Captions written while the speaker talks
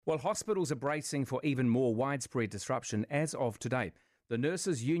Well, hospitals are bracing for even more widespread disruption as of today. The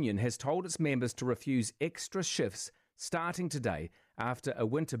Nurses Union has told its members to refuse extra shifts starting today after a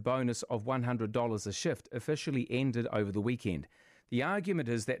winter bonus of $100 a shift officially ended over the weekend. The argument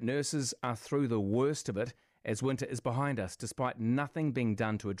is that nurses are through the worst of it as winter is behind us, despite nothing being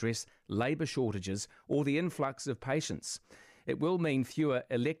done to address labour shortages or the influx of patients. It will mean fewer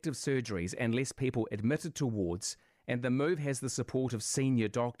elective surgeries and less people admitted to wards, and the move has the support of senior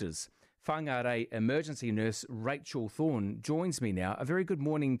doctors. Whangarei emergency nurse Rachel Thorne joins me now. A very good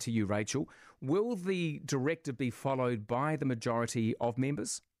morning to you, Rachel. Will the directive be followed by the majority of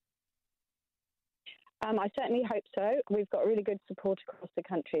members? I certainly hope so. We've got really good support across the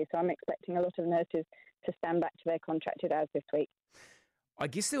country, so I'm expecting a lot of nurses to stand back to their contracted hours this week. I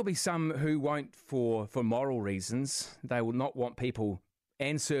guess there'll be some who won't for moral reasons. They will not want people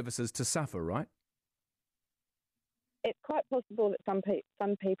and services to suffer, right? It's quite possible that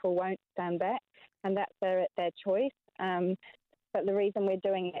some people won't stand back, and that's their choice. But the reason we're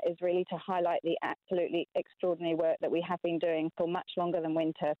doing it is really to highlight the absolutely extraordinary work that we have been doing for much longer than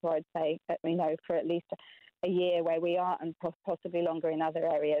winter. So I'd say, for at least a year where we are, and possibly longer in other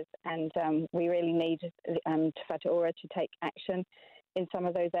areas. And we really need Te Whatu Ora to take action in some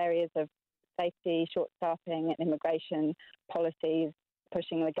of those areas of safety, short staffing, and immigration policies,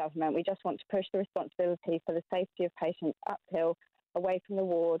 pushing the government. We just want to push the responsibility for the safety of patients uphill, away from the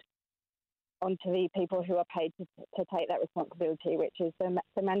ward, onto the people who are paid to take that responsibility, which is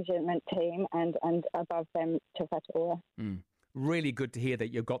the management team and above them Te Whatu Ora. Really good to hear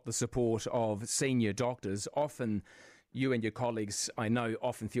that you've got the support of senior doctors. Often you and your colleagues, I know,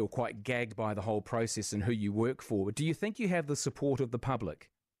 often feel quite gagged by the whole process and who you work for. Do you think you have the support of the public?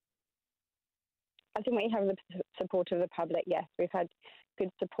 I think we have the support of the public, yes. We've had good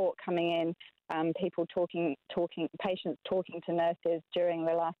support coming in, people patients talking to nurses during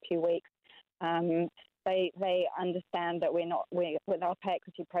the last few weeks. They understand that with our pay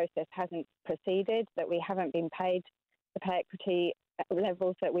equity process hasn't proceeded, that we haven't been paid the pay equity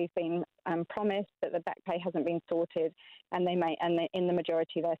levels that we've been promised, that the back pay hasn't been sorted, and in the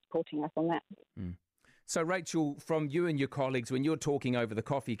majority they're supporting us on that. So, Rachel, from you and your colleagues, when you're talking over the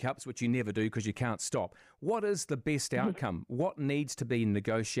coffee cups, which you never do because you can't stop, what is the best outcome? What needs to be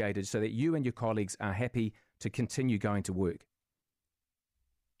negotiated so that you and your colleagues are happy to continue going to work?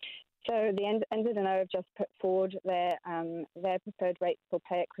 So the NZNO have just put forward their preferred rates for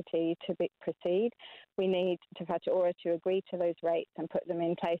pay equity to proceed. We need Te Whatu Ora to agree to those rates and put them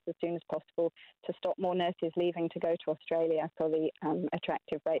in place as soon as possible to stop more nurses leaving to go to Australia for the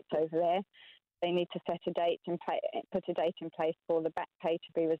attractive rates over there. They need to put a date in place for the back pay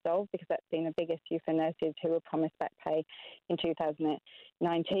to be resolved, because that's been a big issue for nurses who were promised back pay in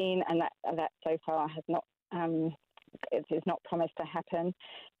 2019, and that so far has not. It is not promised to happen.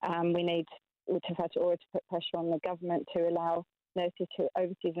 We need Te Whatu Ora to put pressure on the government to allow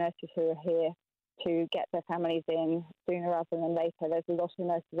overseas nurses who are here to get their families in sooner rather than later. There's a lot of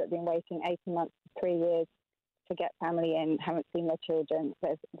nurses that have been waiting 18 months to 3 years to get family in, haven't seen their children.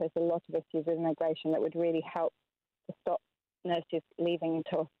 There's a lot of issues with immigration that would really help to stop nurses leaving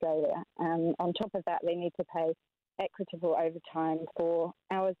to Australia. On top of that, they need to pay equitable overtime for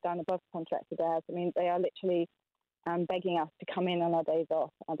hours done above contracted hours. I mean, they are literally begging us to come in on our days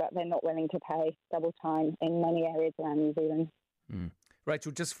off, but they're not willing to pay double time in many areas around New Zealand.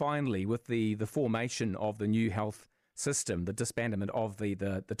 Rachel, just finally, with the formation of the new health system, the disbandment of the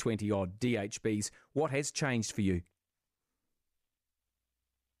 20-odd DHBs, what has changed for you?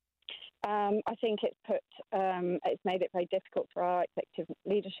 I think it's made it very difficult for our executive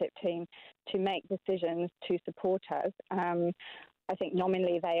leadership team to make decisions to support us. I think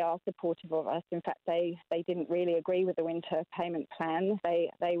nominally they are supportive of us. In fact, they didn't really agree with the winter payment plan.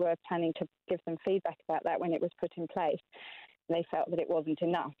 They were planning to give some feedback about that when it was put in place. They felt that it wasn't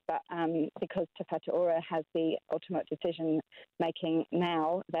enough. But because Te Whatu Ora has the ultimate decision making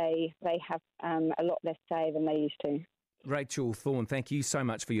now, they have a lot less say than they used to. Rachel Thorne, thank you so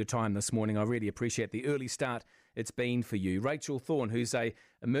much for your time this morning. I really appreciate the early start it's been for you. Rachel Thorne, who's an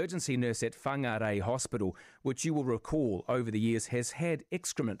emergency nurse at Whangarei Hospital, which you will recall over the years has had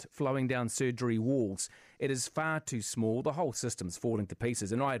excrement flowing down surgery walls. It is far too small. The whole system's falling to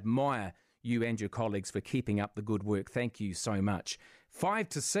pieces, and I admire you and your colleagues for keeping up the good work. Thank you so much. 5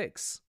 to 6.